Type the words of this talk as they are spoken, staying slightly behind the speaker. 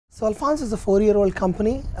So Alphonso is a 4-year-old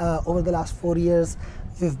company. Over the last 4 years,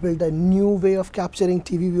 we've built a new way of capturing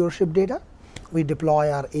TV viewership data. We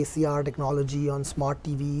deploy our ACR technology on smart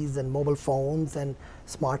TVs and mobile phones and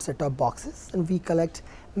smart set-top boxes, and we collect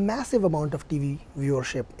massive amount of TV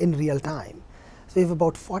viewership in real time. So we have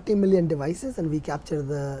about 40 million devices, and we capture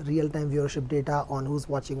the real-time viewership data on who's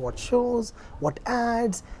watching what shows, what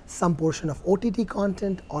ads, some portion of OTT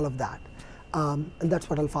content, all of that. And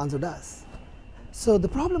that's what Alphonso does. So the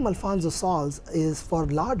problem Alphonso solves is for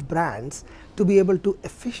large brands to be able to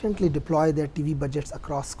efficiently deploy their TV budgets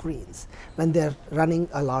across screens. When they're running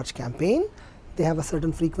a large campaign, they have a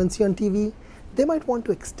certain frequency on TV. They might want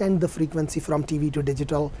to extend the frequency from TV to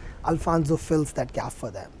digital. Alphonso fills that gap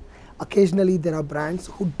for them. Occasionally, there are brands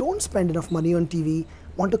who don't spend enough money on TV,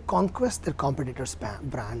 want to conquest their competitors'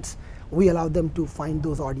 brands. We allow them to find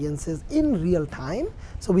those audiences in real time,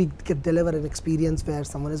 so we can deliver an experience where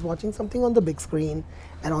someone is watching something on the big screen,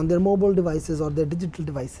 and on their mobile devices or their digital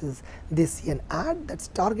devices, they see an ad that's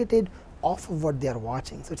targeted off of what they are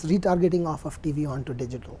watching. So it's retargeting off of TV onto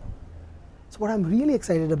digital. So what I'm really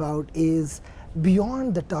excited about is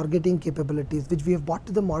beyond the targeting capabilities, which we have brought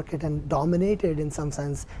to the market and dominated in some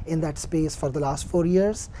sense in that space for the last 4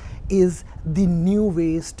 years, is the new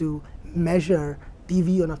ways to measure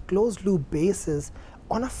TV on a closed loop basis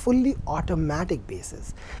on a fully automatic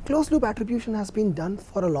basis. Closed loop attribution has been done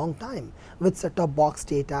for a long time with set-top box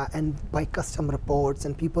data and by custom reports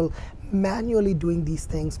and people manually doing these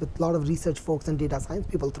things with a lot of research folks and data science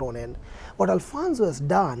people thrown in. What Alphonso has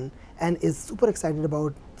done and is super excited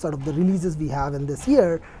about sort of the releases we have in this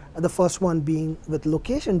year, the first one being with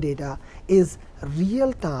location data, is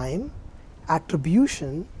real-time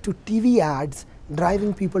attribution to TV ads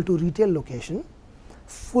driving people to retail location,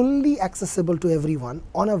 fully accessible to everyone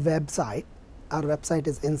on a website. Our website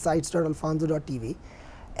is insights.alphonso.tv.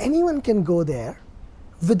 Anyone can go there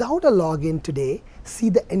without a login today, see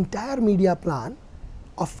the entire media plan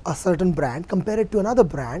of a certain brand, compare it to another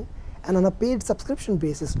brand, and on a paid subscription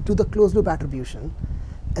basis do the closed loop attribution.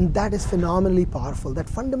 And that is phenomenally powerful. That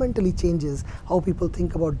fundamentally changes how people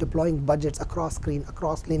think about deploying budgets across screen,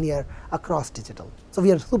 across linear, across digital. So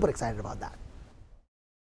we are super excited about that.